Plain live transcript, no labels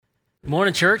Good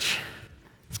morning, church.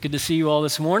 It's good to see you all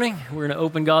this morning. We're going to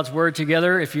open God's Word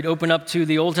together. If you'd open up to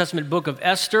the Old Testament book of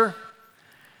Esther,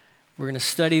 we're going to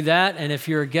study that. And if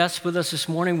you're a guest with us this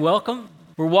morning, welcome.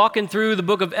 We're walking through the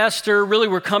book of Esther. Really,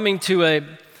 we're coming to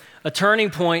a turning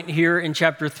point here in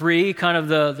chapter 3. Kind of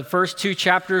the first two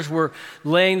chapters were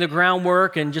laying the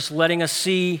groundwork and just letting us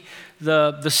see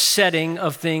the setting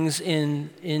of things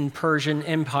in Persian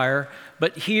Empire.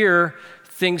 But here,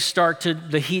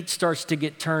 the heat starts to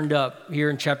get turned up here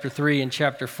in chapter 3 and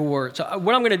chapter 4. So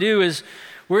what I'm going to do is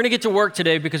we're going to get to work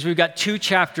today because we've got two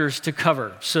chapters to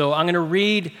cover. So I'm going to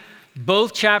read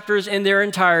both chapters in their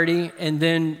entirety, and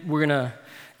then we're going to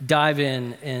dive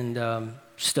in and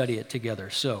study it together.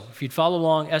 So if you'd follow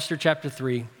along, Esther chapter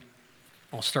 3,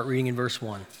 I'll start reading in verse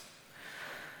 1.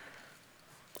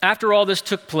 After all this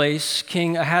took place,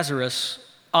 King Ahasuerus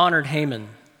honored Haman,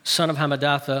 son of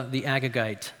Hammedatha the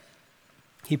Agagite.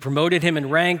 He promoted him in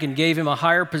rank and gave him a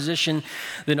higher position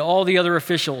than all the other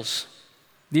officials.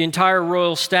 The entire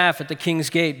royal staff at the king's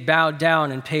gate bowed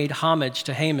down and paid homage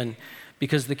to Haman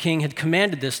because the king had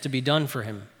commanded this to be done for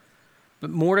him. But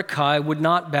Mordecai would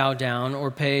not bow down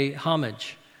or pay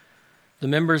homage. The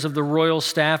members of the royal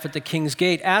staff at the king's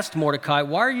gate asked Mordecai,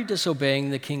 "Why are you disobeying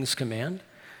the king's command?"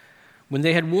 When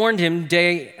they had warned him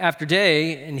day after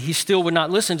day, and he still would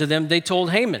not listen to them, they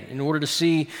told Haman in order to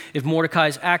see if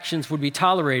Mordecai's actions would be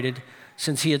tolerated,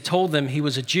 since he had told them he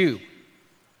was a Jew.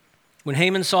 When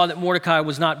Haman saw that Mordecai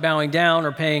was not bowing down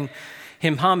or paying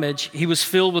him homage, he was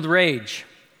filled with rage.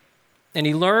 And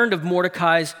he learned of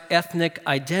Mordecai's ethnic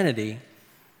identity.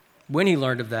 When he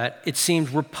learned of that, it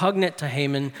seemed repugnant to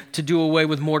Haman to do away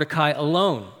with Mordecai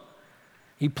alone.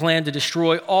 He planned to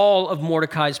destroy all of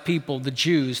Mordecai's people, the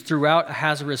Jews, throughout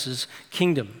Ahasuerus'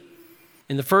 kingdom.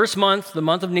 In the first month, the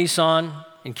month of Nisan,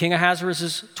 in King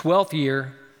Ahasuerus' 12th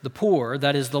year, the poor,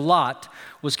 that is the lot,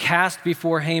 was cast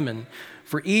before Haman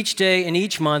for each day in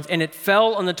each month, and it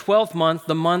fell on the 12th month,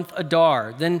 the month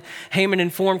Adar. Then Haman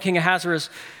informed King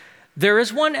Ahasuerus, "There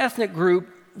is one ethnic group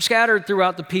scattered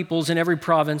throughout the peoples in every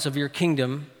province of your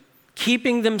kingdom,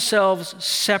 keeping themselves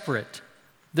separate.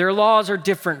 Their laws are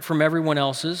different from everyone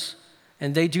else's,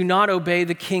 and they do not obey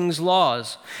the king's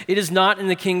laws. It is not in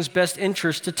the king's best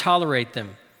interest to tolerate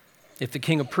them. If the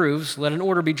king approves, let an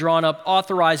order be drawn up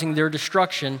authorizing their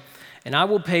destruction, and I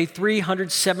will pay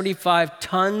 375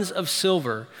 tons of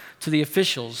silver to the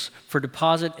officials for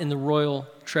deposit in the royal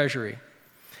treasury."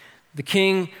 The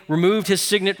king removed his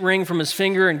signet ring from his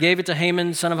finger and gave it to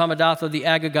Haman, son of Hammedatha the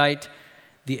Agagite,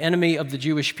 the enemy of the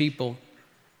Jewish people.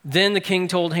 Then the king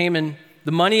told Haman,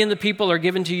 "The money and the people are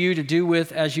given to you to do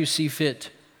with as you see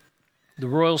fit." The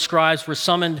royal scribes were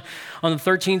summoned on the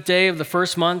 13th day of the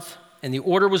first month, and the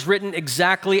order was written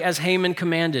exactly as Haman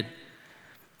commanded.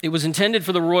 It was intended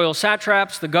for the royal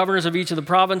satraps, the governors of each of the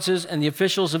provinces, and the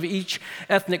officials of each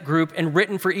ethnic group, and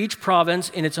written for each province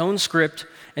in its own script,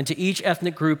 and to each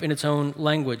ethnic group in its own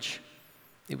language.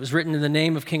 It was written in the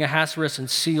name of King Ahasuerus and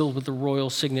sealed with the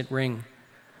royal signet ring.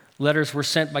 Letters were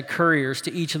sent by couriers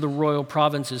to each of the royal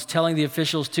provinces, telling the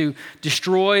officials to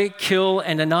destroy, kill,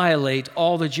 and annihilate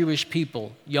all the Jewish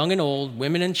people, young and old,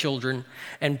 women and children,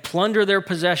 and plunder their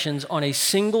possessions on a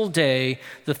single day,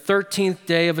 the 13th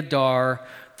day of Adar,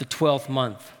 the 12th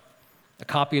month. A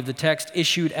copy of the text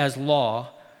issued as law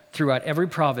throughout every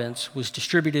province was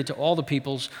distributed to all the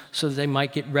peoples so that they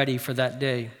might get ready for that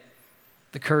day.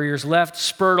 The couriers left,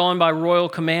 spurred on by royal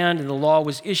command, and the law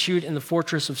was issued in the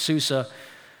fortress of Susa.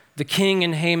 The king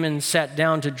and Haman sat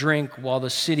down to drink while the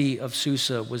city of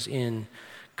Susa was in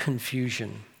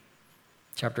confusion.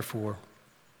 Chapter 4.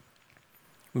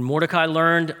 When Mordecai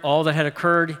learned all that had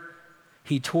occurred,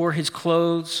 he tore his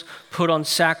clothes, put on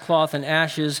sackcloth and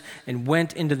ashes, and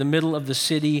went into the middle of the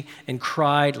city and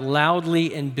cried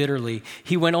loudly and bitterly.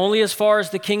 He went only as far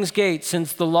as the king's gate,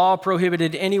 since the law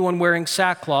prohibited anyone wearing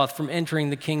sackcloth from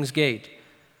entering the king's gate.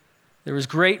 There was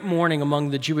great mourning among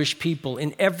the Jewish people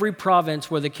in every province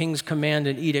where the king's command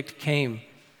and edict came.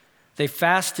 They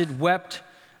fasted, wept,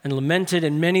 and lamented,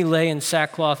 and many lay in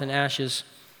sackcloth and ashes.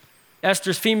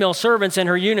 Esther's female servants and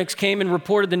her eunuchs came and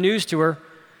reported the news to her,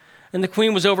 and the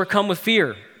queen was overcome with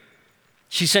fear.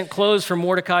 She sent clothes for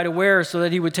Mordecai to wear so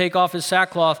that he would take off his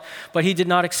sackcloth, but he did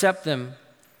not accept them.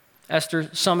 Esther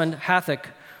summoned Hathach,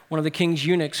 one of the king's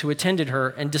eunuchs who attended her,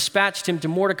 and dispatched him to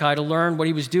Mordecai to learn what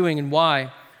he was doing and why.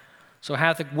 So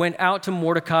Hathach went out to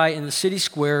Mordecai in the city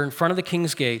square in front of the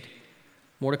king's gate.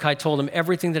 Mordecai told him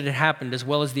everything that had happened, as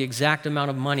well as the exact amount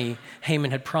of money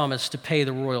Haman had promised to pay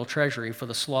the royal treasury for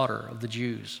the slaughter of the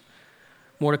Jews.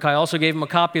 Mordecai also gave him a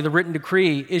copy of the written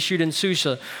decree issued in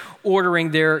Susa,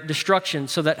 ordering their destruction,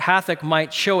 so that Hathach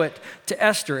might show it to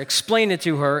Esther, explain it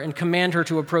to her, and command her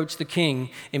to approach the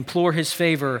king, implore his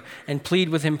favor, and plead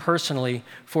with him personally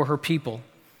for her people.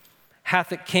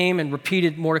 Hathach came and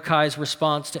repeated Mordecai's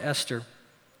response to Esther.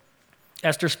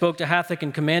 Esther spoke to Hathach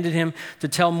and commanded him to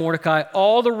tell Mordecai,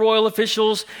 all the royal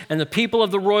officials and the people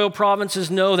of the royal provinces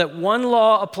know that one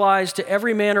law applies to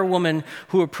every man or woman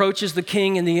who approaches the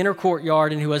king in the inner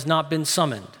courtyard and who has not been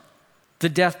summoned: the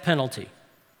death penalty,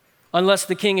 unless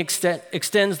the king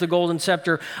extends the golden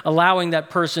scepter, allowing that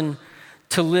person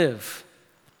to live.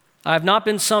 I have not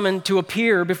been summoned to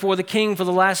appear before the king for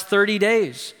the last 30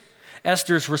 days.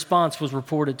 Esther's response was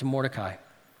reported to Mordecai.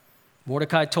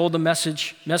 Mordecai told the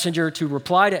messenger to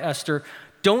reply to Esther,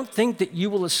 don't think that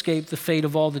you will escape the fate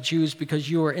of all the Jews because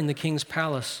you are in the king's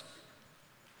palace.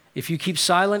 If you keep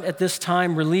silent at this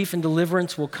time, relief and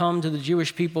deliverance will come to the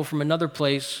Jewish people from another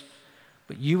place,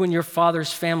 but you and your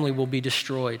father's family will be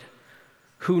destroyed.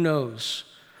 Who knows?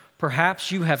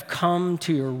 Perhaps you have come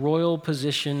to your royal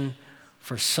position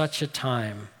for such a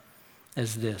time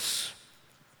as this.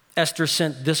 Esther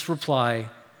sent this reply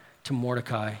to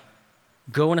Mordecai: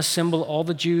 go and assemble all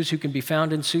the Jews who can be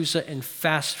found in Susa and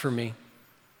fast for me.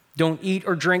 Don't eat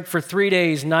or drink for 3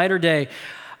 days, night or day.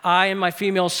 I and my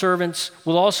female servants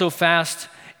will also fast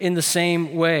in the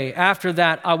same way. After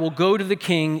that, I will go to the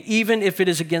king, even if it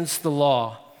is against the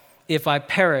law. If I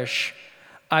perish,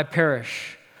 I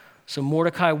perish. So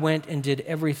Mordecai went and did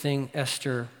everything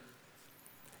Esther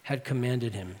had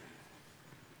commanded him.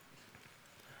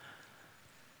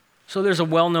 So there's a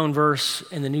well-known verse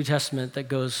in the New Testament that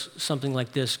goes something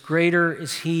like this: greater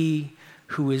is he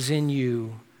who is in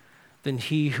you than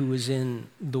he who is in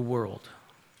the world.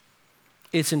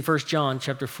 It's in 1 John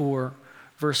chapter 4,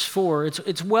 verse 4.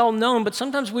 It's well known, but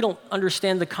sometimes we don't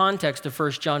understand the context of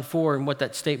 1 John 4 and what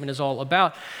that statement is all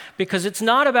about, because it's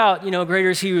not about, greater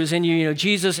is he who is in you.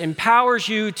 Jesus empowers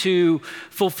you to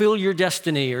fulfill your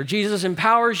destiny, or Jesus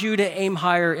empowers you to aim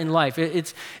higher in life.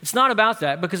 It's not about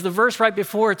that, because the verse right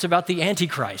before it's about the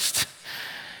Antichrist.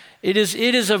 It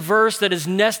is a verse that is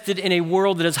nested in a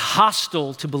world that is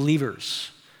hostile to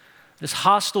believers. It's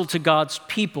hostile to God's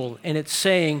people, and it's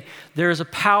saying there is a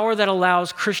power that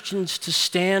allows Christians to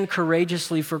stand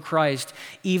courageously for Christ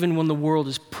even when the world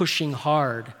is pushing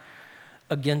hard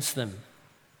against them.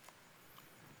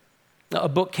 Now, a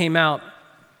book came out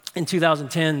in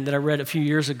 2010 that I read a few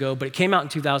years ago, but it came out in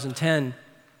 2010,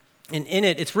 and in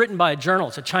it, it's written by a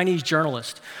journalist, a Chinese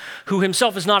journalist, who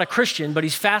himself is not a Christian, but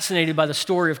he's fascinated by the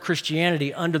story of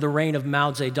Christianity under the reign of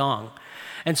Mao Zedong.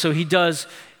 And so he does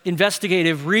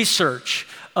investigative research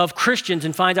of Christians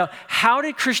and finds out, how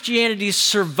did Christianity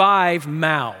survive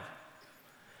Mao?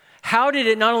 How did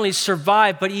it not only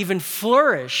survive, but even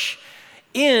flourish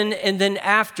in and then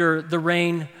after the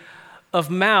reign of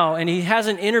Mao? And he has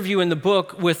an interview in the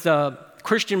book with a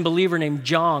Christian believer named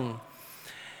Zhang.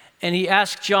 And he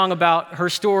asked Zhang about her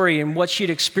story and what she'd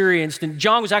experienced. And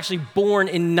Zhang was actually born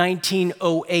in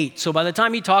 1908. So by the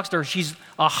time he talks to her, she's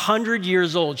 100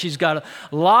 years old. She's got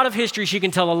a lot of history. She can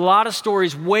tell a lot of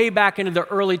stories way back into the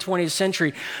early 20th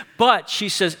century. But she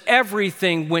says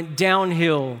everything went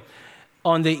downhill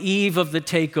on the eve of the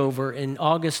takeover in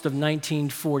August of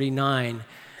 1949.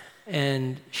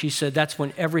 And she said, that's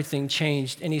when everything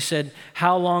changed. And he said,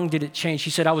 how long did it change? She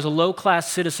said, I was a low-class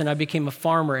citizen. I became a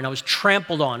farmer, and I was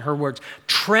trampled on, her words,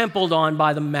 trampled on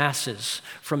by the masses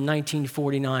from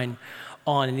 1949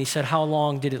 on. And he said, how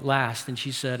long did it last? And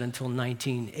she said, until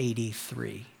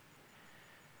 1983.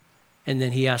 And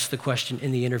then he asked the question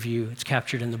in the interview, it's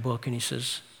captured in the book, and he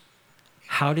says,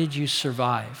 how did you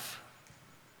survive?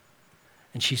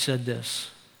 And she said this: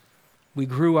 we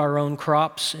grew our own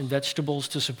crops and vegetables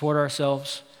to support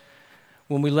ourselves.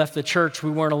 When we left the church,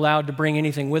 we weren't allowed to bring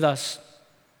anything with us.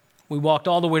 We walked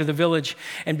all the way to the village,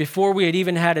 and before we had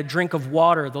even had a drink of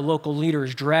water, the local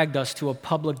leaders dragged us to a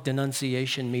public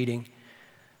denunciation meeting.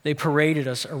 They paraded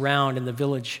us around in the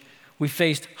village. We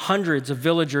faced hundreds of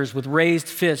villagers with raised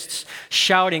fists,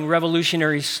 shouting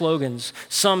revolutionary slogans.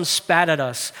 Some spat at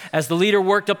us. As the leader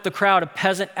worked up the crowd, a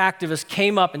peasant activist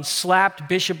came up and slapped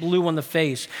Bishop Liu on the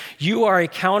face. You are a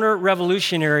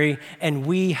counter-revolutionary, and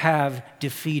we have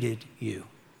defeated you.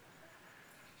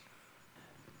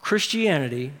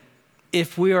 Christianity,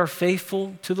 if we are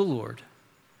faithful to the Lord,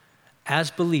 as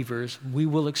believers, we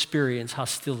will experience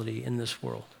hostility in this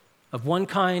world of one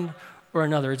kind or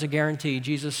another. It's a guarantee.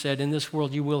 Jesus said, in this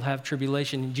world you will have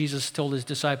tribulation. And Jesus told his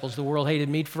disciples, the world hated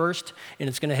me first, and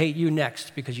it's going to hate you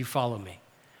next because you follow me.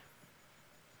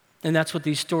 And that's what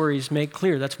these stories make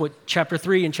clear. That's what chapter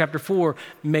 3 and chapter 4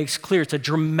 makes clear. It's a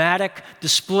dramatic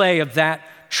display of that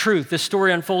truth. This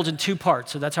story unfolds in two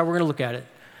parts, so that's how we're going to look at it.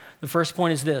 The first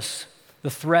point is this: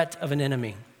 the threat of an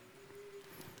enemy.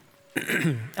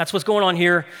 That's what's going on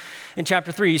here in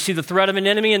chapter 3. You see the threat of an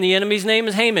enemy, and the enemy's name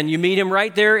is Haman. You meet him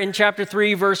right there in chapter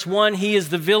 3, verse 1. He is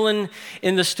the villain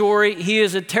in the story. He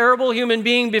is a terrible human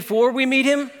being before we meet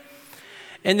him.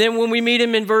 And then when we meet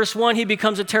him in verse 1, he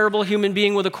becomes a terrible human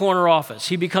being with a corner office.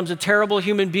 He becomes a terrible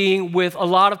human being with a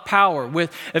lot of power,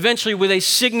 eventually with a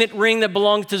signet ring that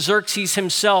belongs to Xerxes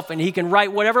himself, and he can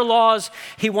write whatever laws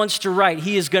he wants to write.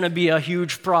 He is going to be a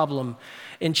huge problem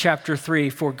in chapter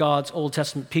 3 for God's Old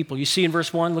Testament people. You see in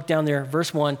verse 1, look down there,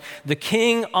 verse 1, the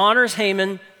king honors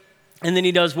Haman, and then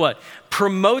he does what?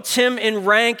 Promotes him in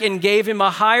rank and gave him a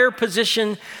higher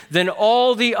position than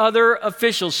all the other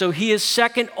officials. So he is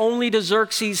second only to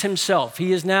Xerxes himself.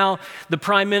 He is now the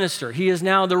prime minister. He is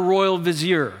now the royal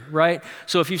vizier, right?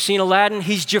 So if you've seen Aladdin,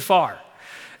 he's Jafar.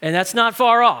 And that's not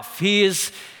far off. He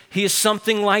is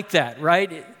something like that,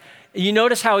 right? You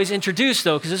notice how he's introduced,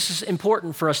 though, because this is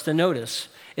important for us to notice,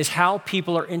 is how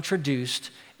people are introduced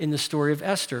in the story of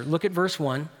Esther. Look at verse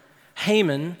 1.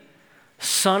 Haman,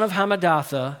 son of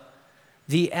Hammedatha,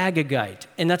 the Agagite.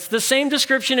 And that's the same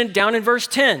description down in verse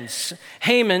 10.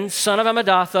 Haman, son of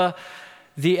Hammedatha,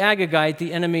 the Agagite,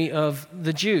 the enemy of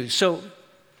the Jews. So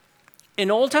in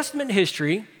Old Testament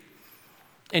history,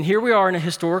 and here we are in a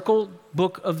historical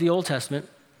book of the Old Testament,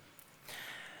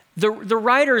 the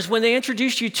writers, when they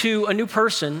introduced you to a new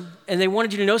person and they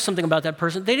wanted you to know something about that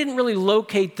person, they didn't really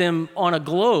locate them on a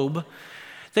globe.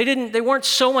 They weren't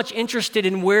so much interested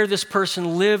in where this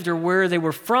person lived or where they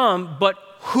were from, but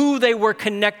who they were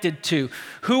connected to.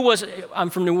 I'm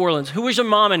from New Orleans. Who was your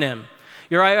mom and them?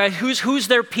 Who's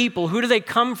their people? Who do they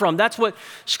come from? That's what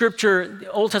Scripture,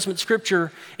 Old Testament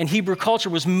Scripture and Hebrew culture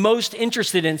was most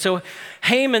interested in. So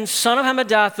Haman, son of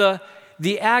Hammedatha,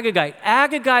 the Agagite.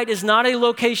 Agagite is not a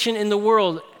location in the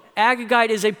world. Agagite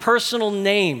is a personal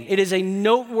name. It is a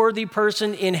noteworthy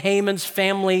person in Haman's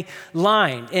family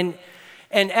line.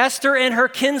 And Esther and her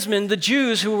kinsmen, the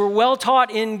Jews who were well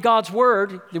taught in God's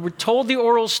word, they were told the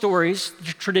oral stories,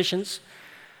 the traditions.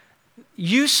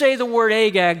 You say the word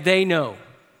Agag, they know.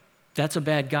 That's a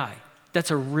bad guy. That's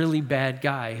a really bad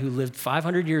guy who lived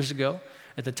 500 years ago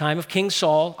at the time of King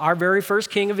Saul, our very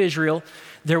first king of Israel.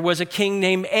 There was a king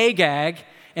named Agag,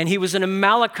 and he was an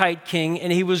Amalekite king,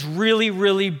 and he was really,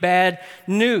 really bad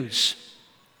news.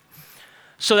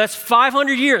 So that's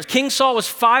 500 years. King Saul was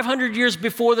 500 years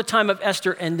before the time of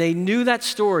Esther, and they knew that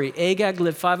story. Agag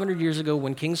lived 500 years ago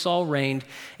when King Saul reigned,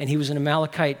 and he was an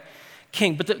Amalekite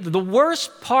king. But the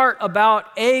worst part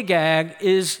about Agag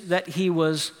is that he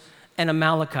was an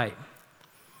Amalekite,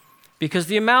 because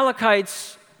the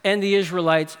Amalekites and the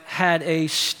Israelites had a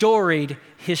storied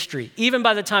history, even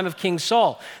by the time of King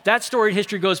Saul. That storied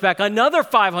history goes back another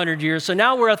 500 years, so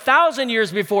now we're 1,000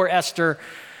 years before Esther,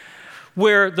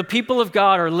 where the people of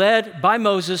God are led by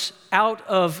Moses out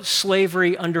of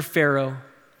slavery under Pharaoh.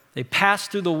 They pass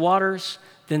through the waters,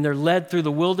 then they're led through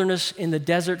the wilderness in the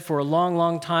desert for a long,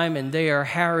 long time, and they are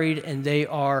harried, and they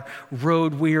are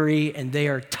road weary, and they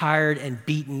are tired and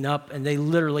beaten up, and they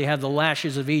literally have the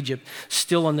lashes of Egypt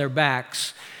still on their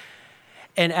backs.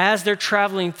 And as they're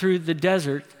traveling through the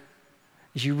desert,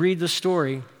 as you read the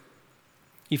story,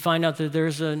 you find out that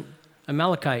there's an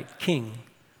Amalekite king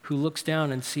who looks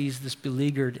down and sees this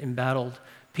beleaguered, embattled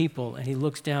people, and he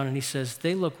looks down and he says,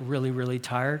 they look really, really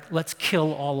tired. Let's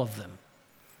kill all of them.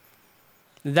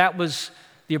 That was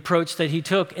the approach that he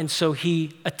took, and so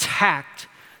he attacked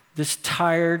this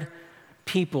tired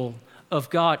people of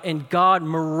God, and God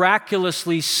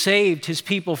miraculously saved his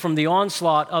people from the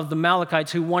onslaught of the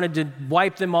Amalekites who wanted to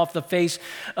wipe them off the face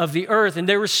of the earth. And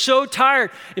they were so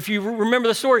tired. If you remember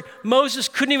the story, Moses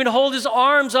couldn't even hold his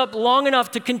arms up long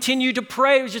enough to continue to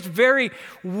pray. He was just very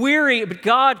weary, but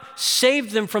God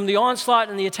saved them from the onslaught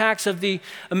and the attacks of the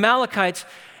Amalekites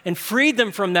and freed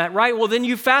them from that, right? Well, then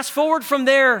you fast forward from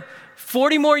there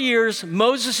 40 more years.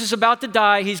 Moses is about to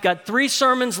die. He's got 3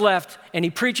 sermons left, and he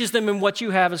preaches them in what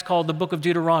you have is called the book of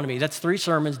Deuteronomy. That's 3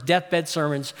 sermons, deathbed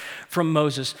sermons from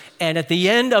Moses. And at the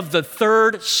end of the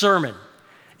 3rd sermon,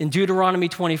 in Deuteronomy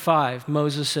 25,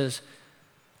 Moses says,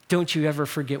 don't you ever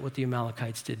forget what the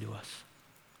Amalekites did to us.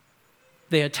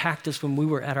 They attacked us when we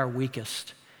were at our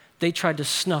weakest. They tried to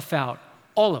snuff out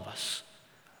all of us,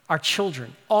 our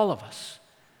children, all of us.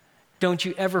 Don't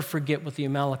you ever forget what the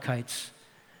Amalekites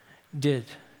did.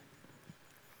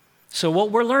 So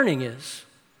what we're learning is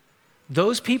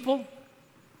those people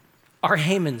are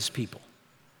Haman's people.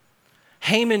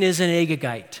 Haman is an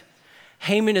Agagite.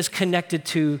 Haman is connected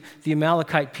to the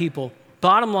Amalekite people.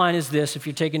 Bottom line is this, if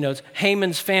you're taking notes,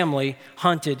 Haman's family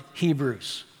hunted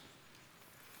Hebrews.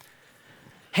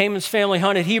 Haman's family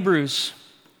hunted Hebrews.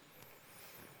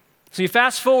 So you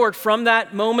fast forward from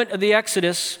that moment of the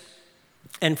Exodus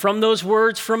and from those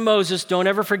words from Moses, don't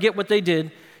ever forget what they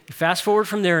did. You fast forward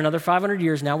from there another 500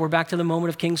 years. Now we're back to the moment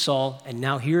of King Saul, and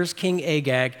now here's King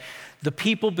Agag. The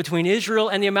people between Israel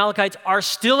and the Amalekites are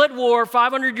still at war.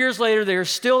 500 years later, they're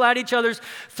still at each other's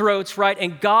throats, right?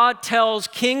 And God tells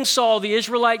King Saul, the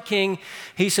Israelite king,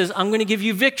 he says, I'm going to give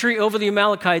you victory over the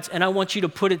Amalekites, and I want you to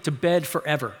put it to bed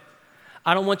forever.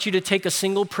 I don't want you to take a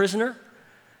single prisoner.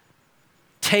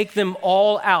 Take them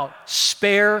all out.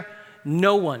 Spare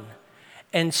no one.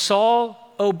 And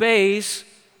Saul obeys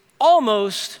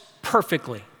almost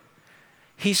perfectly.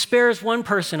 He spares one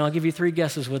person. I'll give you 3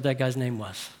 guesses what that guy's name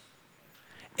was.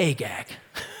 Agag,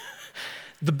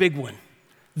 the big one,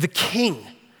 the king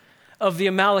of the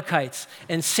Amalekites.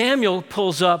 And Samuel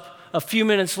pulls up a few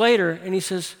minutes later and he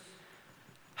says,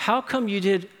 how come you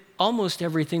did almost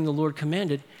everything the Lord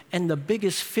commanded and the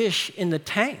biggest fish in the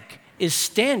tank is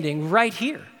standing right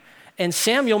here? And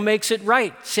Samuel makes it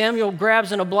right. Samuel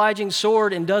grabs an obliging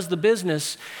sword and does the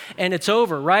business, and it's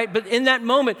over, right? But in that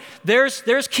moment, there's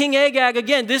King Agag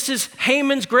again. This is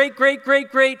Haman's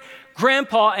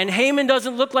great-grandpa, and Haman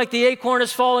doesn't look like the acorn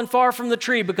has fallen far from the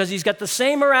tree because he's got the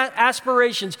same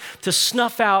aspirations to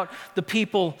snuff out the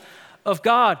people of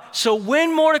God. So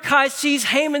when Mordecai sees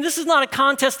Haman, this is not a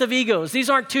contest of egos. These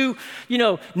aren't two,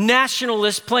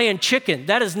 nationalists playing chicken.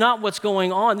 That is not what's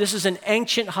going on. This is an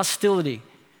ancient hostility.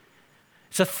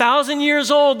 It's 1,000 years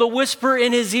old. The whisper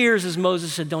in his ears, as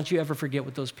Moses said, don't you ever forget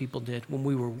what those people did when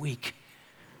we were weak.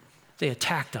 They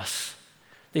attacked us.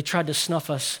 They tried to snuff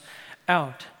us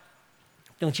out.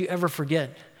 Don't you ever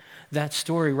forget that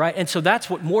story, right? And so that's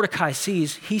what Mordecai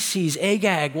sees. He sees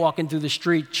Agag walking through the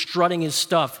street, strutting his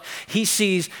stuff. He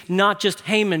sees not just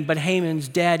Haman, but Haman's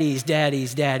daddy's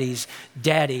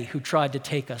daddy who tried to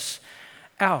take us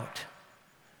out.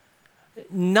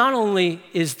 Not only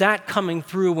is that coming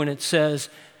through when it says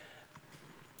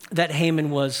that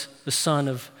Haman was the son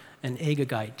of an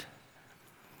Agagite,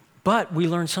 but we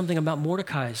learn something about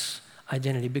Mordecai's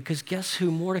identity, because guess who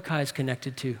Mordecai is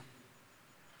connected to?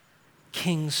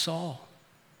 King Saul.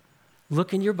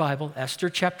 Look in your Bible, Esther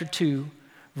chapter 2,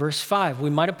 verse 5. We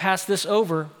might have passed this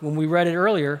over when we read it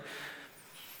earlier.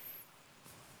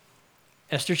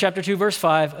 Esther chapter 2, verse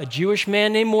 5, a Jewish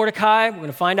man named Mordecai, we're going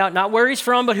to find out not where he's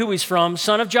from, but who he's from,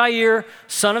 son of Jair,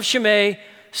 son of Shimei,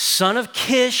 son of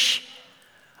Kish,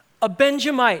 a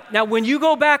Benjamite. Now, when you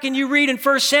go back and you read in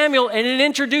 1 Samuel, and it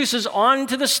introduces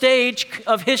onto the stage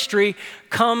of history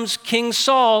comes King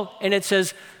Saul, and it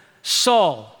says,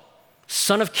 Saul,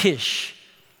 son of Kish,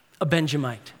 a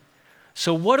Benjamite.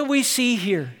 So what do we see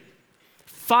here?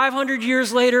 500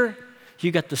 years later,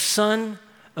 you got the son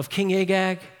of King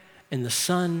Agag and the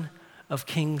son of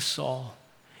King Saul.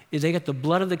 They got the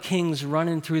blood of the kings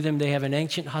running through them. They have an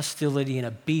ancient hostility and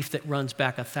a beef that runs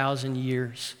back 1,000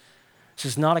 years. This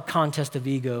is not a contest of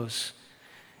egos.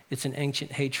 It's an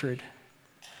ancient hatred.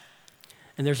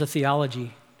 And there's a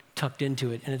theology tucked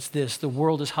into it, and it's this: the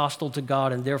world is hostile to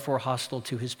God and therefore hostile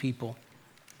to his people.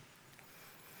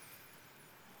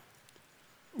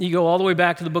 You go all the way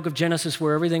back to the book of Genesis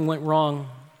where everything went wrong.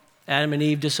 Adam and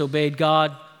Eve disobeyed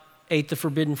God, ate the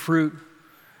forbidden fruit,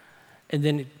 and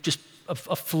then just a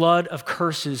flood of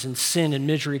curses and sin and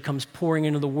misery comes pouring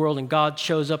into the world, and God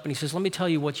shows up and he says, let me tell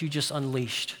you what you just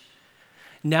unleashed.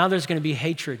 Now there's going to be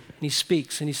hatred. And he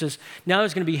speaks and he says, now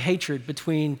there's going to be hatred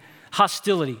between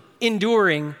hostility,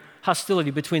 enduring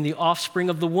hostility between the offspring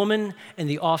of the woman and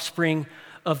the offspring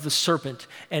of the serpent.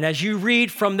 And as you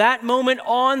read from that moment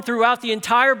on throughout the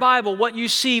entire Bible, what you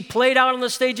see played out on the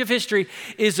stage of history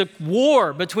is a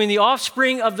war between the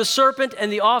offspring of the serpent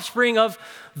and the offspring of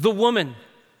the woman.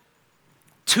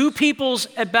 Two peoples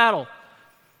at battle.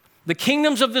 The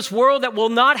kingdoms of this world that will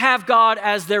not have God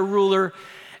as their ruler,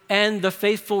 and the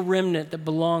faithful remnant that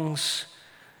belongs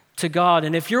to God.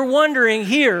 And if you're wondering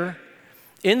here,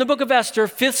 in the book of Esther,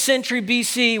 5th century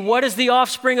BC, what is the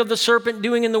offspring of the serpent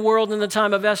doing in the world in the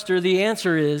time of Esther? The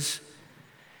answer is,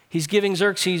 he's giving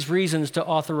Xerxes reasons to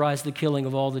authorize the killing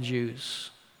of all the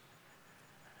Jews.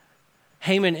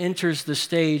 Haman enters the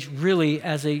stage really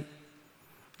as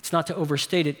it's not to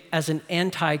overstate it, as an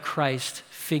antichrist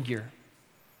figure.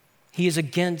 He is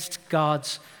against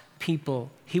God's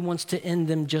people. He wants to end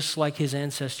them just like his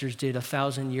ancestors did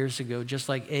 1,000 years ago, just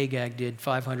like Agag did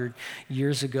 500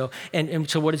 years ago. And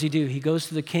so what does he do? He goes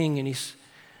to the king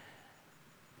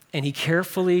and he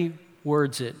carefully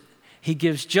words it. He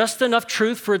gives just enough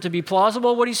truth for it to be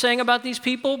plausible, what he's saying about these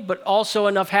people, but also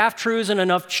enough half-truths and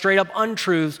enough straight-up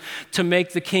untruths to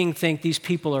make the king think these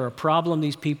people are a problem,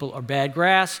 these people are bad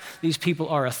grass, these people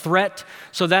are a threat.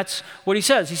 So that's what he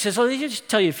says. He says, let me just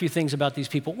tell you a few things about these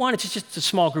people. One, it's just a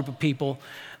small group of people,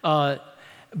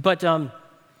 but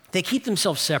they keep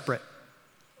themselves separate.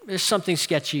 There's something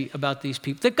sketchy about these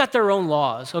people. They've got their own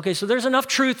laws. Okay, so there's enough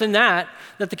truth in that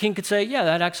the king could say, yeah,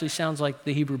 that actually sounds like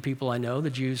the Hebrew people I know, the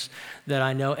Jews that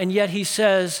I know. And yet he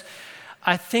says,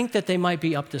 I think that they might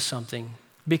be up to something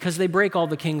because they break all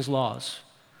the king's laws.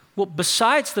 Well,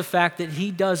 besides the fact that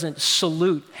he doesn't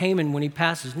salute Haman when he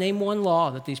passes, name one law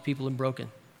that these people have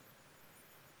broken.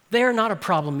 They are not a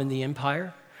problem in the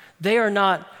empire. They are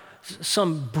not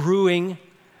some brewing,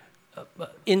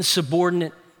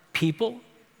 insubordinate people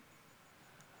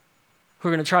who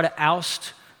are going to try to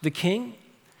oust the king.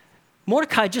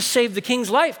 Mordecai just saved the king's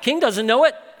life. King doesn't know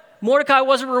it. Mordecai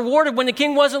wasn't rewarded when the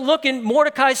king wasn't looking.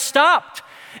 Mordecai stopped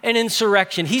an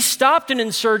insurrection. He stopped an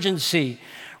insurgency,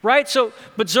 right? So,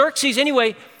 but Xerxes,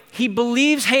 anyway, he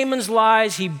believes Haman's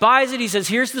lies. He buys it. He says,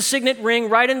 here's the signet ring,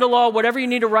 write into law, whatever you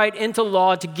need to write into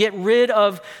law to get rid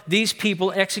of these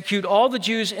people, execute all the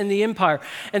Jews in the empire.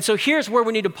 And so here's where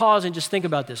we need to pause and just think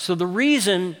about this. So the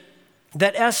reason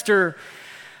that Esther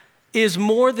is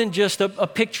more than just a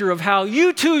picture of how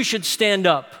you too should stand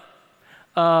up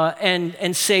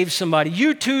and save somebody.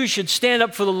 You too should stand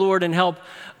up for the Lord and help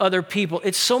other people.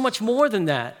 It's so much more than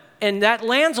that. And that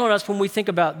lands on us when we think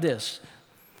about this.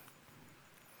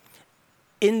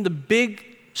 In the big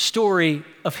story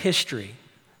of history,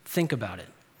 think about it.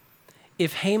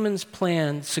 If Haman's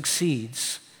plan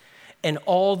succeeds and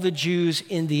all the Jews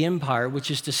in the empire,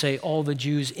 which is to say all the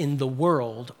Jews in the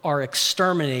world, are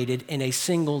exterminated in a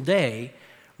single day,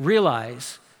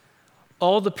 realize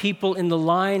all the people in the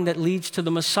line that leads to the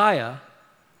Messiah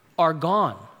are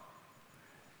gone.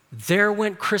 There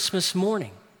went Christmas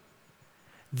morning.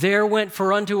 There went,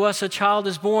 for unto us a child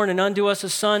is born and unto us a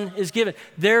son is given.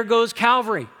 There goes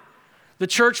Calvary. The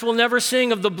church will never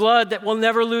sing of the blood that will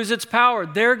never lose its power.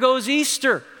 There goes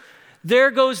Easter.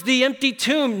 There goes the empty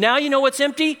tomb. Now you know what's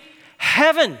empty?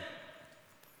 Heaven.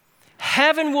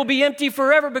 Heaven will be empty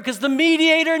forever because the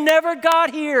mediator never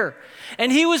got here.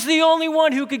 And he was the only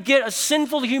one who could get a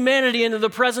sinful humanity into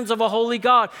the presence of a holy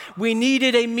God. We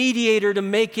needed a mediator to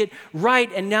make it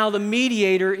right, and now the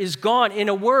mediator is gone. In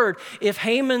a word, if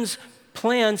Haman's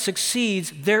plan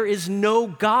succeeds, there is no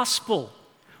gospel.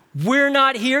 We're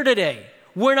not here today.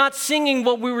 We're not singing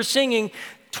what we were singing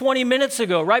 20 minutes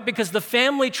ago, right? Because the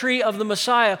family tree of the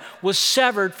Messiah was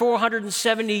severed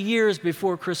 470 years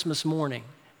before Christmas morning.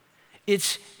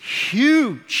 It's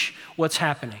huge what's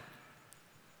happening.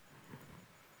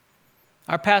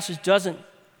 Our passage doesn't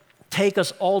take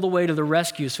us all the way to the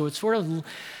rescue, so it's sort of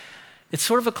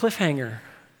a cliffhanger,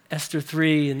 Esther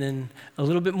 3, and then a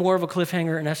little bit more of a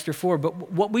cliffhanger in Esther 4.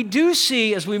 But what we do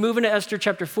see as we move into Esther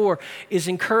chapter 4 is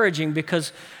encouraging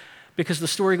because the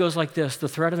story goes like this: the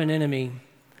threat of an enemy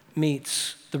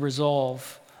meets the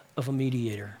resolve of a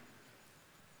mediator.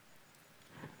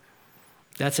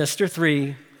 That's Esther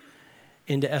 3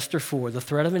 into Esther 4. The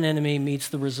threat of an enemy meets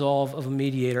the resolve of a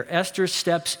mediator. Esther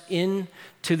steps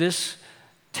into this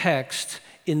text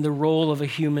in the role of a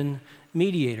human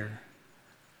mediator.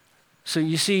 So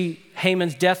you see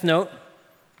Haman's death note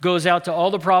goes out to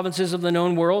all the provinces of the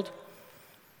known world.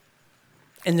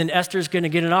 And then Esther's going to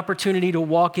get an opportunity to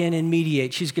walk in and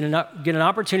mediate. She's going to get an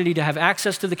opportunity to have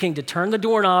access to the king, to turn the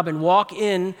doorknob and walk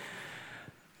in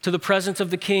to the presence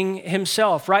of the king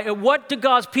himself, right? And what do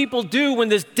God's people do when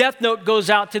this death note goes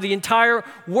out to the entire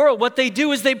world? What they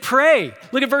do is they pray.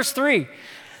 Look at verse 3.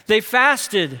 They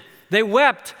fasted, they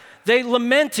wept, they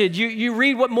lamented. You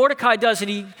read what Mordecai does, and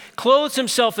he clothes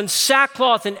himself in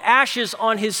sackcloth and ashes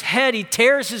on his head. He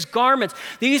tears his garments.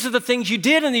 These are the things you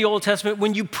did in the Old Testament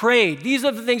when you prayed. These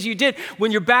are the things you did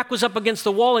when your back was up against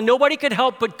the wall and nobody could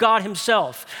help but God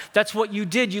himself. That's what you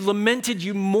did. You lamented,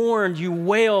 you mourned, you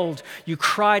wailed, you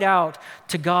cried out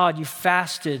to God, you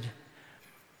fasted.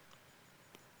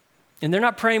 And they're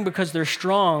not praying because they're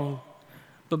strong,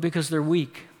 but because they're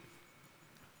weak.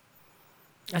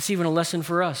 That's even a lesson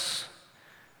for us.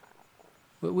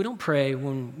 We don't pray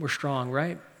when we're strong,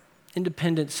 right?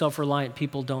 Independent, self-reliant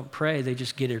people don't pray. They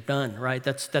just get it done, right?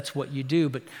 That's what you do.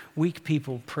 But weak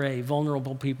people pray.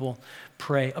 Vulnerable people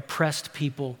pray. Oppressed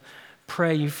people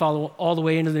pray. You follow all the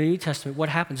way into the New Testament. What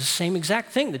happens? The same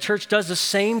exact thing. The church does the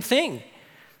same thing.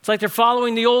 It's like they're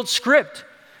following the old script.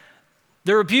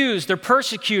 They're abused, they're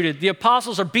persecuted. The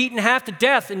apostles are beaten half to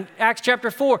death in Acts chapter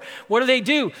 4. What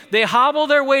do? They hobble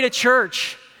their way to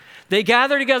church. They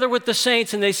gather together with the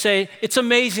saints and they say, it's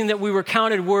amazing that we were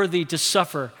counted worthy to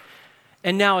suffer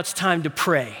And now it's time to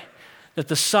pray that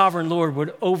the sovereign Lord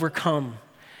would overcome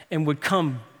and would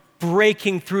come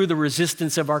breaking through the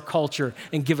resistance of our culture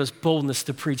and give us boldness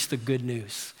to preach the good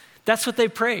news. That's what they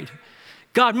prayed.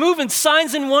 God, move in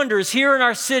signs and wonders here in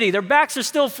our city. Their backs are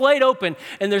still flayed open,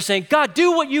 and they're saying, God,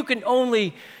 do what you can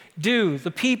only do.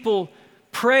 The people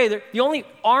pray. The only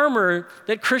armor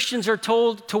that Christians are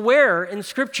told to wear in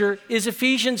Scripture is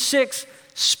Ephesians 6,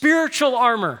 spiritual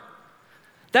armor.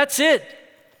 That's it.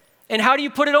 And how do you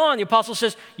put it on? The apostle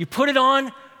says, you put it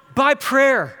on by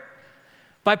prayer.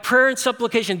 By prayer and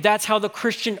supplication. That's how the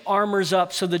Christian armors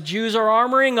up. So the Jews are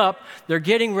armoring up. They're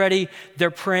getting ready.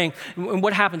 They're praying. And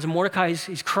what happens? Mordecai,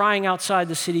 he's crying outside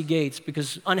the city gates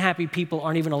because unhappy people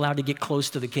aren't even allowed to get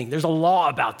close to the king. There's a law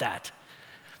about that.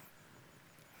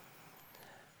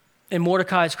 And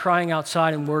Mordecai is crying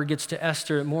outside, and word gets to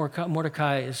Esther.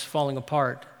 Mordecai is falling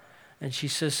apart. And she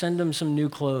says, send him some new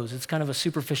clothes. It's kind of a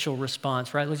superficial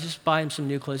response, right? Let's just buy him some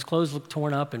new clothes. His clothes look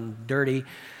torn up and dirty.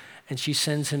 And she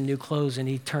sends him new clothes, and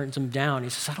he turns them down. He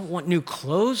says, I don't want new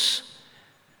clothes.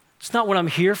 It's not what I'm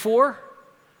here for.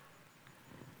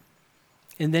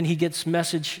 And then he gets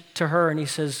message to her, and he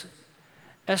says,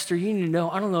 Esther, you need to know,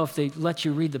 I don't know if they let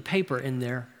you read the paper in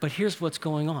there, but here's what's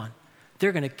going on.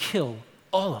 They're going to kill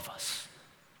all of us.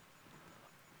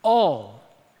 All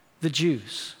the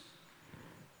Jews.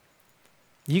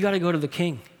 You got to go to the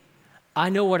king. I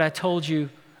know what I told you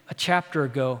a chapter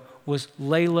ago was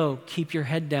lay low, keep your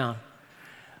head down.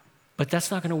 But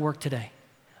that's not going to work today.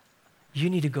 You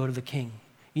need to go to the king.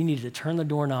 You need to turn the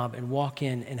doorknob and walk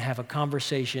in and have a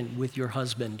conversation with your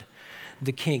husband,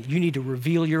 the king. You need to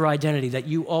reveal your identity, that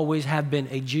you always have been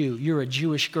a Jew. You're a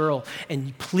Jewish girl, and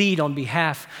you plead on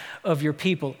behalf of your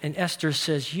people. And Esther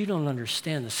says, you don't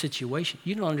understand the situation.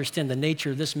 You don't understand the nature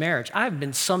of this marriage. I've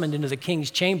been summoned into the king's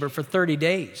chamber for 30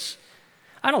 days.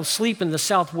 I don't sleep in the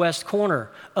southwest corner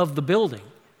of the building.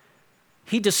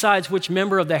 He decides which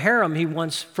member of the harem he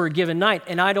wants for a given night,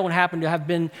 and I don't happen to have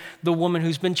been the woman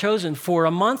who's been chosen for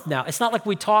a month now. It's not like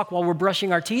we talk while we're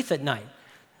brushing our teeth at night.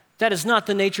 That is not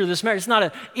the nature of this marriage. It's not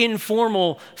an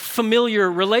informal, familiar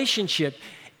relationship.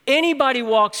 Anybody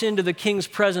walks into the king's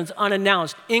presence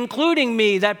unannounced, including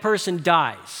me, that person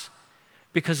dies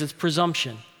because it's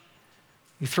presumption.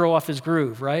 You throw off his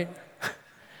groove, right?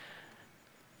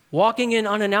 Walking in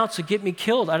unannounced to get me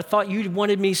killed. I thought you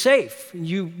wanted me safe.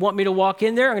 You want me to walk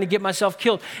in there? I'm going to get myself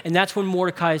killed. And that's when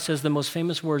Mordecai says the most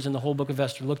famous words in the whole book of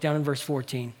Esther. Look down in verse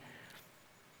 14.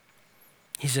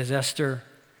 He says, Esther,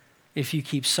 if you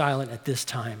keep silent at this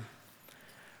time,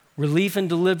 relief and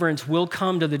deliverance will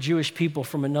come to the Jewish people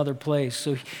from another place.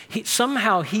 So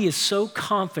somehow he is so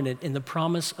confident in the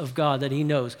promise of God that he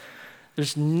knows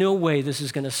there's no way this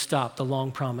is going to stop the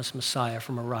long-promised Messiah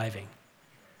from arriving.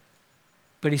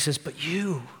 But he says, but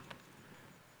you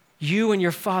and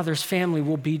your father's family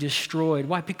will be destroyed.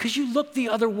 Why? Because you looked the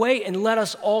other way and let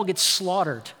us all get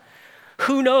slaughtered.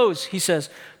 Who knows, he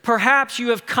says, perhaps you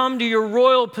have come to your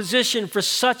royal position for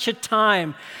such a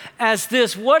time as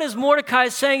this. What is Mordecai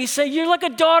saying? He's saying, you're like a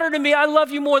daughter to me. I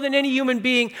love you more than any human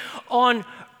being on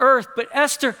earth. But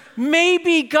Esther,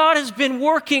 maybe God has been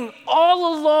working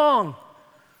all along.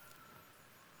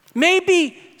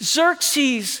 Maybe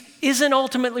Xerxes isn't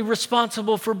ultimately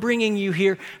responsible for bringing you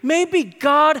here. Maybe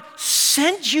God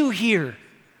sent you here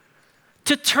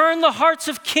to turn the hearts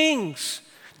of kings,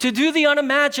 to do the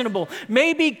unimaginable.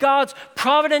 Maybe God's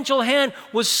providential hand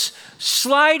was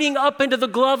sliding up into the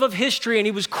glove of history, and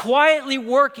he was quietly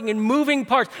working and moving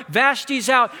parts. Vashti's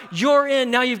out, you're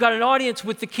in. Now you've got an audience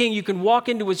with the king. You can walk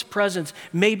into his presence.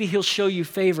 Maybe he'll show you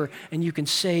favor, and you can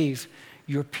save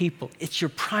your people. It's your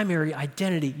primary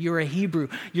identity. You're a Hebrew.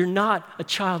 You're not a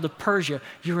child of Persia.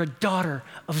 You're a daughter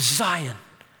of Zion.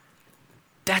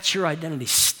 That's your identity.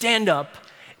 Stand up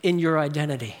in your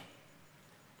identity.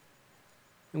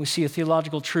 And we see a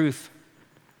theological truth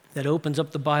that opens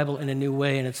up the Bible in a new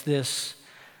way, and it's this: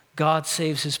 God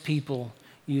saves his people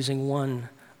using one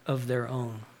of their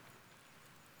own.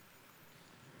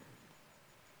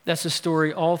 That's the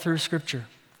story all through Scripture.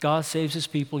 God saves his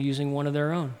people using one of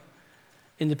their own.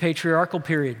 In the patriarchal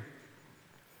period,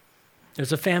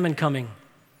 there's a famine coming,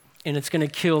 and it's going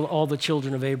to kill all the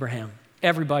children of Abraham.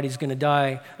 Everybody's going to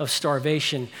die of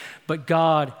starvation, but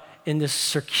God, in this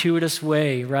circuitous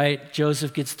way, right?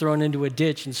 Joseph gets thrown into a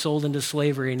ditch and sold into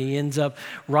slavery, and he ends up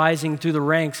rising through the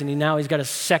ranks, and he's got a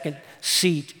second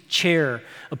seat, chair,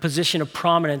 a position of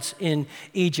prominence in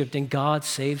Egypt, and God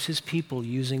saves his people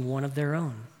using one of their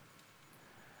own.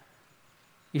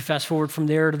 You fast forward from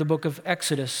there to the book of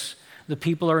Exodus. The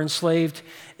people are enslaved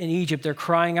in Egypt. They're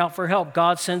crying out for help.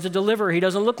 God sends a deliverer. He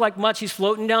doesn't look like much. He's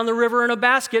floating down the river in a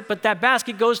basket, but that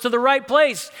basket goes to the right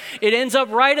place. It ends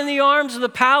up right in the arms of the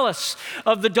palace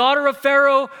of the daughter of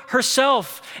Pharaoh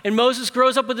herself. And Moses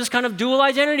grows up with this kind of dual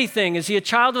identity thing. Is he a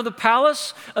child of the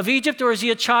palace of Egypt, or is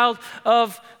he a child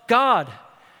of God?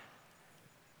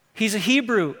 He's a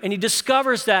Hebrew, and he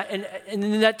discovers that, and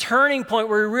in that turning point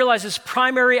where he realizes his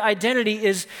primary identity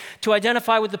is to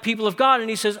identify with the people of God, and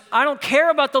he says, I don't care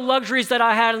about the luxuries that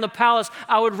I had in the palace.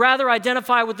 I would rather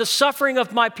identify with the suffering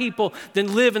of my people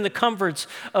than live in the comforts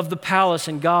of the palace.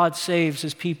 And God saves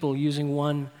his people using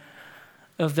one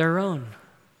of their own.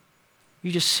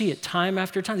 You just see it time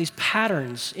after time, these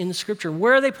patterns in Scripture.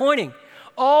 Where are they pointing?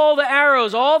 All the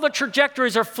arrows, all the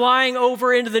trajectories are flying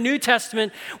over into the New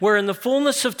Testament, where in the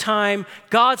fullness of time,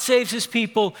 God saves his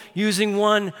people using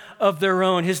one of their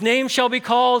own. His name shall be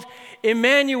called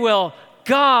Emmanuel,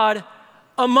 God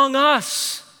among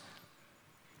us.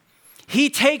 He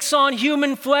takes on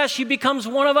human flesh. He becomes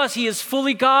one of us. He is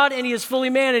fully God and he is fully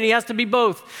man, and he has to be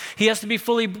both. He has to be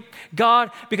fully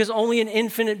God because only an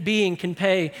infinite being can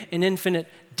pay an infinite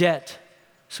debt.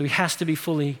 So he has to be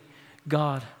fully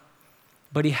God.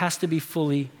 But he has to be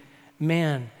fully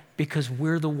man because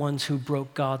we're the ones who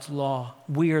broke God's law.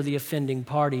 We are the offending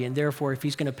party, and therefore, if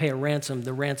he's going to pay a ransom,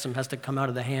 the ransom has to come out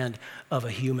of the hand of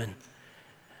a human.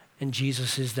 And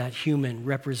Jesus is that human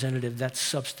representative, that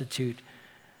substitute.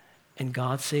 And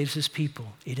God saves his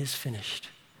people. It is finished,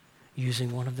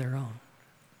 using one of their own.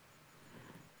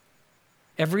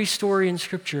 Every story in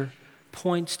Scripture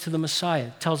points to the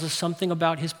Messiah, tells us something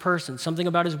about his person, something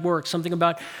about his work, something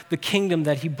about the kingdom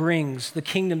that he brings, the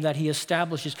kingdom that he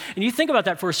establishes. And you think about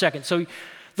that for a second. So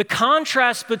the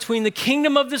contrast between the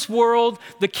kingdom of this world,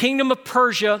 the kingdom of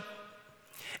Persia,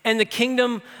 and the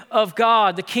kingdom of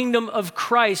God, the kingdom of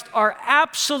Christ, are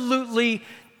absolutely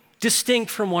distinct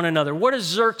from one another. What does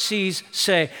Xerxes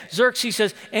say? Xerxes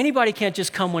says, anybody can't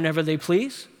just come whenever they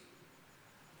please.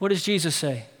 What does Jesus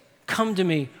say? Come to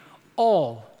me,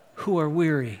 all who are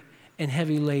weary and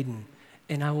heavy laden,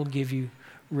 and I will give you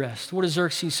rest. What does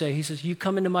Xerxes say? He says, you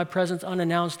come into my presence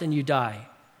unannounced and you die.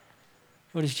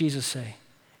 What does Jesus say?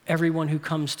 Everyone who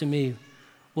comes to me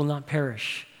will not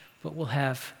perish, but will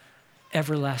have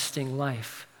everlasting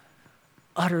life.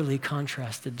 Utterly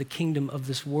contrasted, the kingdom of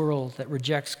this world that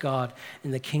rejects God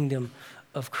and the kingdom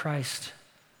of Christ.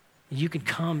 You can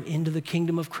come into the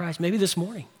kingdom of Christ, maybe this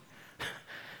morning.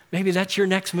 Maybe that's your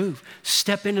next move.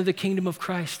 Step into the kingdom of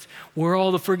Christ, where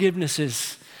all the forgiveness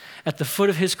is, at the foot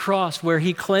of his cross, where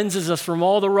he cleanses us from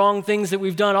all the wrong things that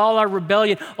we've done. All our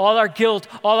rebellion, all our guilt,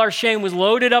 all our shame was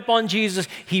loaded up on Jesus.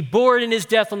 He bore it in his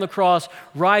death on the cross,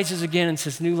 rises again and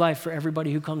says, new life for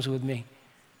everybody who comes with me.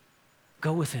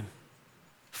 Go with him.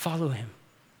 Follow him.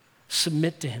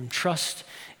 Submit to him. Trust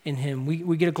in him.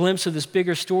 We get a glimpse of this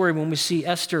bigger story when we see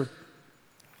Esther.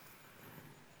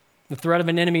 The threat of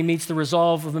an enemy meets the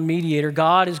resolve of a mediator.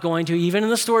 God is going to, even in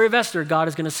the story of Esther, God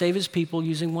is going to save his people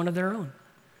using one of their own.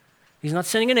 He's not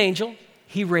sending an angel.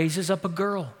 He raises up a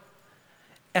girl,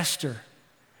 Esther.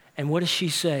 And what does she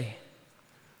say?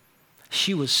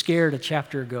 She was scared a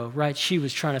chapter ago, right? She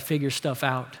was trying to figure stuff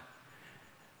out.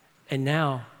 And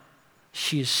now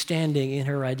she is standing in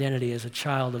her identity as a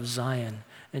child of Zion.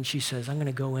 And she says, I'm going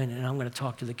to go in and I'm going to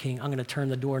talk to the king. I'm going to turn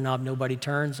the doorknob, nobody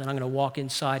turns, and I'm going to walk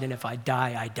inside, and if I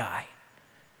die, I die.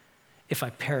 If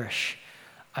I perish,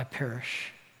 I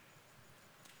perish.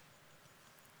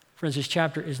 Friends, this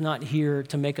chapter is not here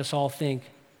to make us all think,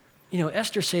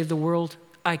 Esther saved the world,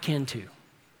 I can too.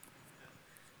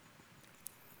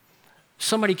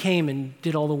 Somebody came and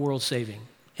did all the world saving,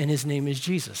 and his name is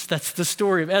Jesus. That's the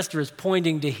story of Esther, is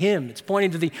pointing to him. It's pointing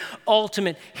to the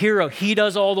ultimate hero. He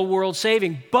does all the world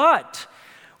saving. But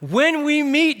when we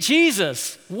meet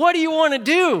Jesus, what do you want to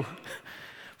do?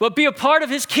 But be a part of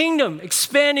his kingdom,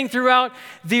 expanding throughout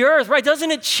the earth, right? Doesn't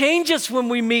it change us when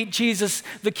we meet Jesus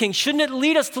the King? Shouldn't it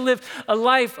lead us to live a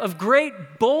life of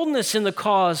great boldness in the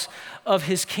cause of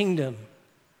his kingdom?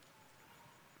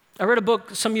 I read a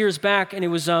book some years back, and it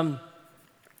was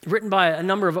written by a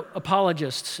number of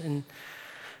apologists and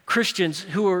Christians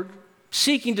who are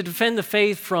seeking to defend the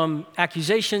faith from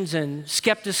accusations and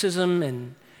skepticism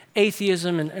and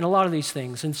atheism and a lot of these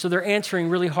things. And so they're answering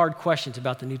really hard questions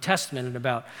about the New Testament and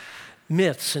about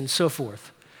myths and so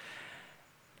forth.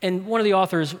 And one of the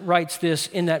authors writes this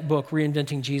in that book,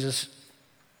 Reinventing Jesus.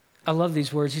 I love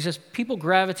these words. He says, people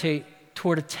gravitate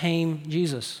toward a tame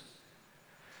Jesus.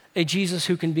 A Jesus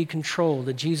who can be controlled,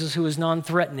 a Jesus who is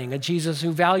non-threatening, a Jesus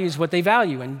who values what they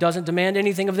value and doesn't demand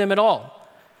anything of them at all.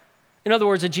 In other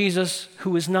words, a Jesus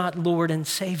who is not Lord and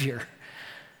Savior.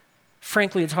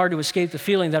 Frankly, it's hard to escape the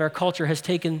feeling that our culture has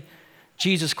taken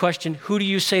Jesus questioned, "Who do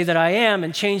you say that I am?"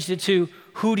 and changed it to,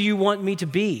 "Who do you want me to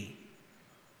be?"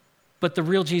 But the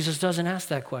real Jesus doesn't ask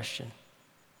that question.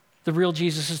 The real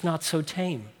Jesus is not so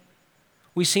tame.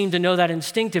 We seem to know that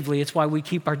instinctively. It's why we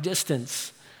keep our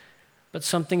distance. But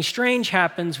something strange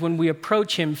happens when we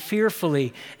approach him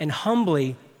fearfully and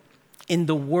humbly in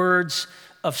the words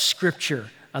of Scripture.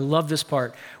 I love this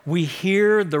part. We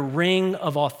hear the ring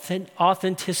of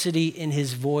authenticity in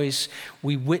his voice.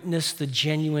 We witness the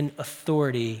genuine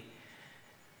authority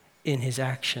in his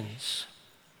actions.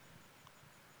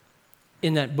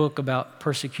 In that book about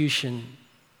persecution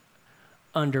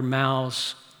under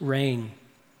Mao's reign,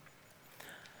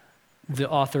 the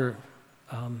author,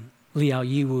 Liao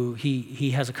Yiwu,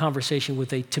 he has a conversation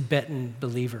with a Tibetan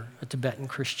believer, a Tibetan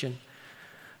Christian,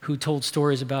 who told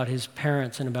stories about his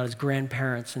parents and about his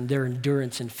grandparents and their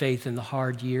endurance and faith in the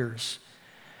hard years.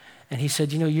 And he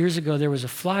said, years ago there was a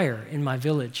flyer in my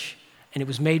village, and it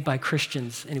was made by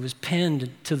Christians, and it was pinned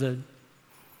to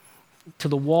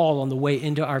the wall on the way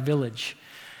into our village.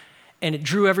 And it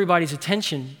drew everybody's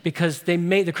attention because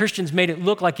the Christians made it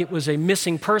look like it was a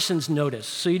missing persons notice.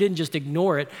 So you didn't just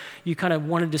ignore it. You kind of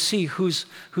wanted to see who's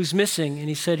missing. And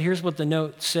he said, here's what the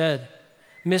note said.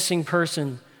 Missing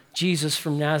person, Jesus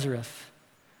from Nazareth,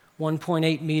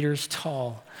 1.8 meters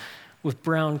tall, with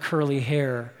brown curly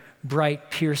hair, bright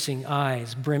piercing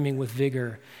eyes brimming with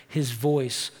vigor, his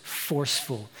voice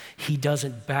forceful. He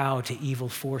doesn't bow to evil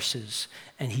forces,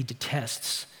 and he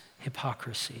detests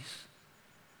hypocrisies.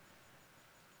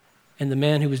 And the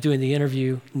man who was doing the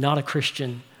interview, not a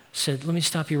Christian, said, let me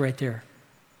stop you right there.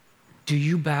 Do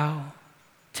you bow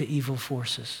to evil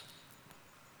forces?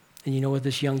 And you know what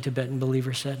this young Tibetan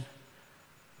believer said?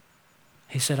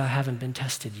 He said, I haven't been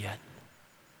tested yet.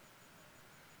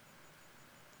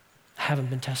 I haven't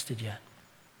been tested yet.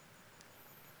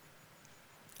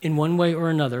 In one way or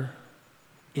another,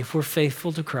 if we're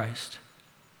faithful to Christ,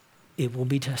 it will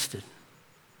be tested.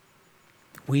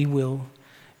 We will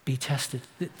be tested.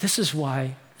 This is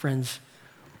why, friends,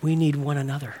 we need one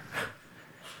another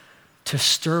to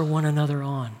stir one another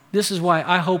on. This is why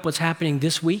I hope what's happening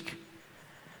this week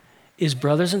is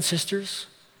brothers and sisters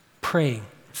praying.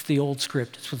 It's the old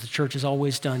script. It's what the church has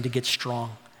always done to get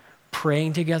strong.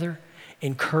 Praying together,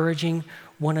 encouraging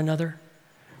one another,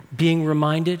 being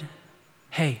reminded,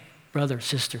 hey, brother,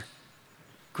 sister,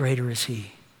 greater is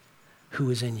he who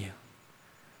is in you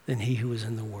than he who is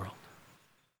in the world.